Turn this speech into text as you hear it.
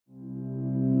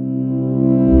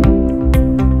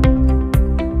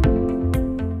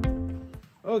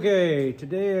Okay,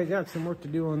 today I got some work to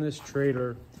do on this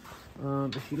trailer.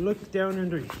 If you look down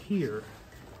under here,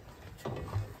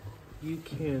 you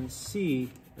can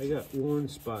see I got worn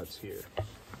spots here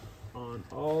on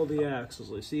all the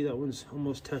axles. I see that one's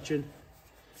almost touching.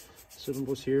 Some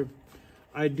was here.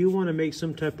 I do want to make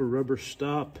some type of rubber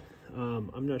stop.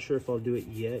 I'm not sure if I'll do it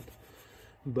yet,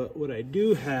 but what I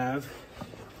do have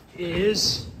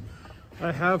is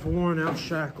I have worn out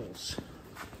shackles.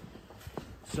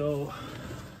 So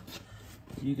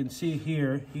you can see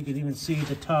here, you can even see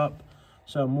the top.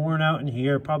 So I'm worn out in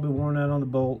here, probably worn out on the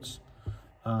bolts.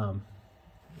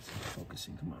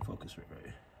 Focusing, come on, focus right.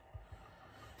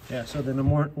 Yeah, so then I'm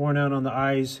worn out on the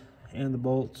eyes and the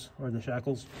bolts, or the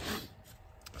shackles.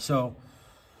 So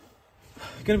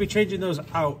I'm gonna be changing those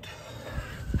out.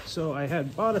 So I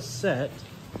had bought a set,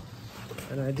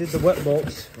 and I did the wet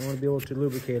bolts. I want to be able to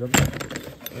lubricate them.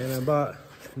 And I bought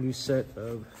a new set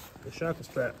of the shackle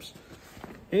straps.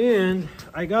 And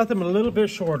I got them a little bit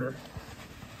shorter.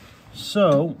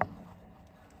 So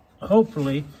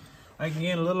hopefully I can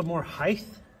gain a little more height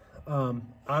out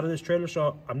of this trailer,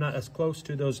 so I'm not as close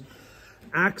to those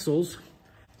axles.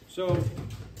 So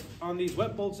on these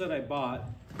wet bolts that I bought,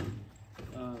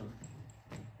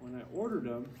 when I ordered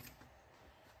them,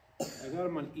 I got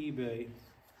them on eBay.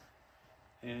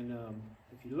 And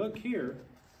if you look here,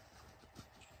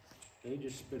 they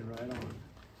just spin right on.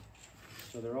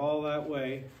 So they're all that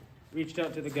way. Reached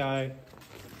out to the guy,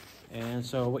 and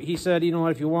so what he said, you know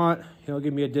what, if you want, he'll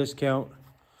give me a discount,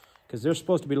 because they're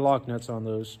supposed to be lock nuts on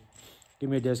those. Give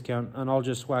me a discount, and I'll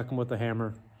just whack them with a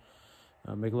hammer.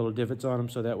 Make little divots on them,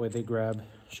 so that way they grab.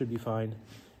 Should be fine.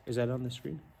 Is that on the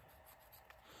screen?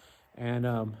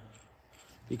 And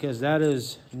because that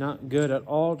is not good at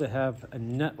all to have a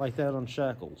nut like that on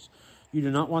shackles. You do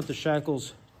not want the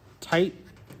shackles tight.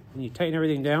 When you tighten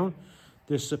everything down,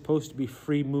 there's supposed to be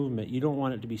free movement. You don't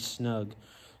want it to be snug.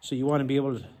 So you want to be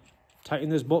able to tighten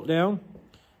this bolt down,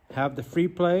 have the free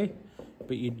play,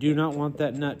 but you do not want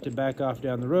that nut to back off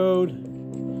down the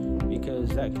road, because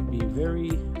that could be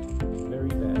very, very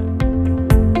bad.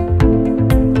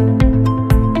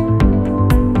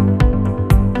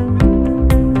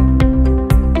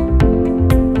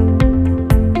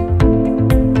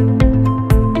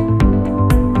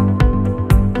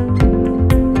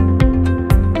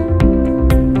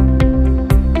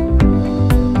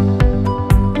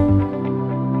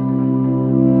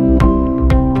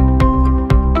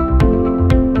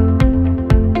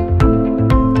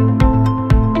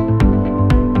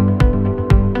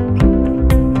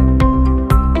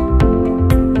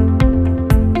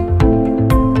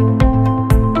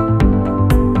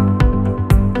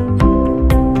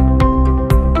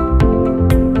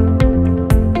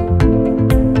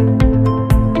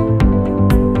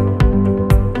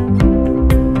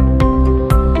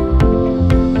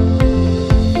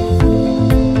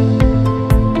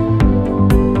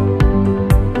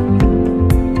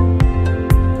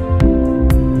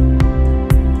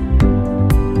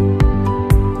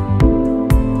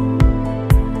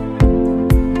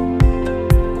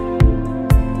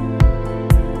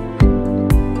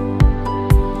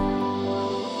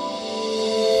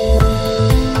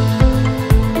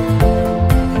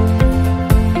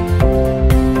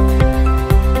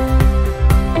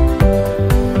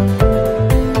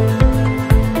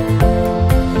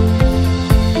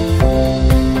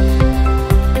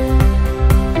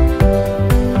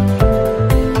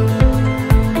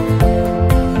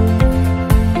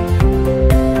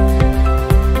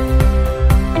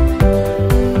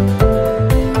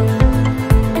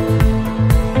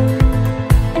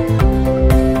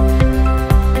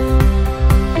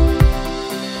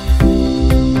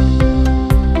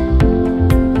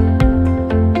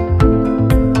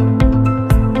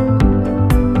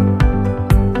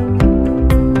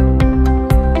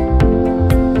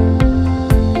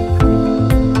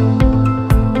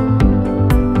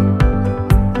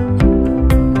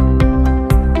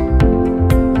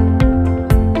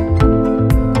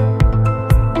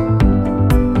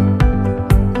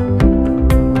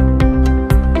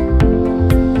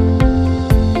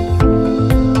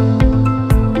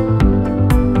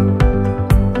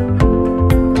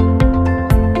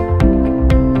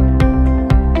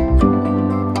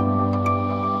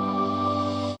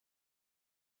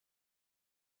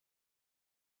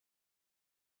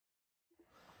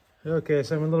 Okay,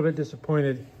 so I'm a little bit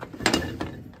disappointed.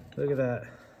 Look at that.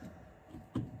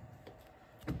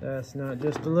 That's not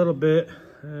just a little bit,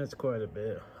 that's quite a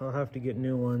bit. I'll have to get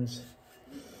new ones.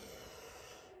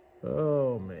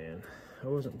 Oh man, I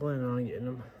wasn't planning on getting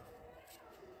them.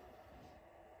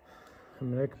 I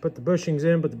mean, I could put the bushings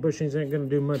in, but the bushings ain't gonna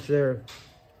do much there.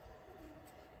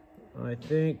 I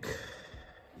think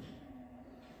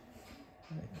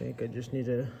I just need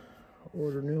to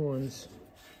order new ones,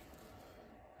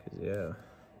 because yeah,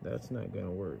 that's not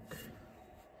gonna work.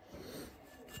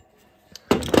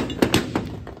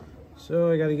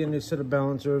 So I gotta get a new set of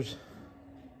balancers.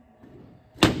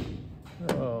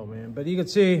 Oh man, but you can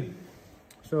see,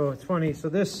 so it's funny, so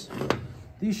these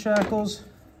shackles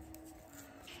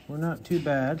were not too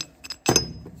bad.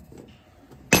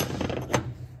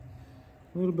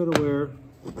 A little bit of wear.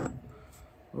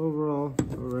 Overall,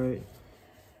 all right.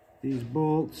 These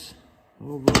bolts,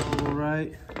 overall, all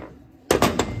right.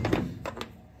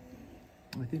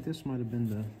 I think this might have been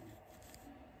the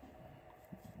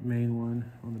main one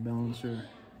on the balancer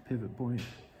pivot point.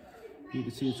 You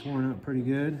can see it's worn out pretty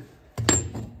good.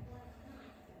 A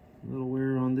little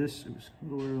wear on this, a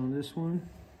little wear on this one.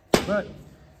 But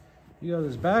you got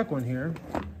this back one here.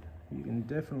 You can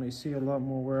definitely see a lot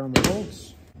more wear on the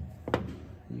bolts.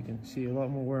 You can see a lot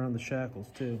more wear on the shackles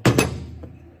too.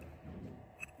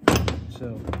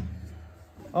 So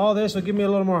all this will give me a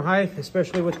little more height,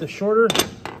 especially with the shorter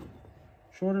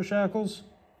shackles.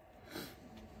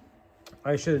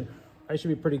 I should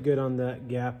be pretty good on that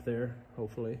gap there,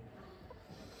 hopefully.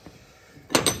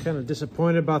 Kind of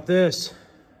disappointed about this.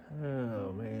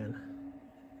 Oh man.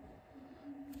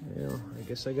 You know, I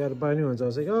guess I gotta buy new ones. I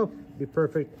was like, oh, be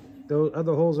perfect. Those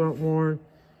other holes aren't worn.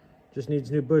 Just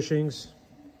needs new bushings.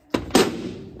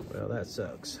 Well, that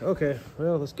sucks. Okay,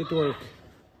 well, let's get to work.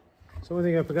 So one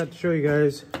thing I forgot to show you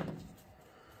guys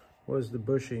was the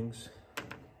bushings.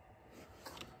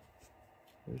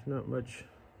 There's not much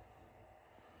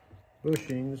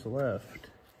bushings left.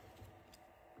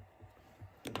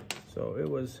 So it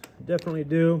was definitely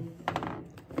due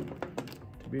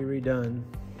to be redone.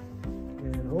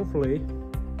 And hopefully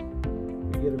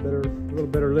we get a little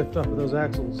better lift off of those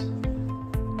axles.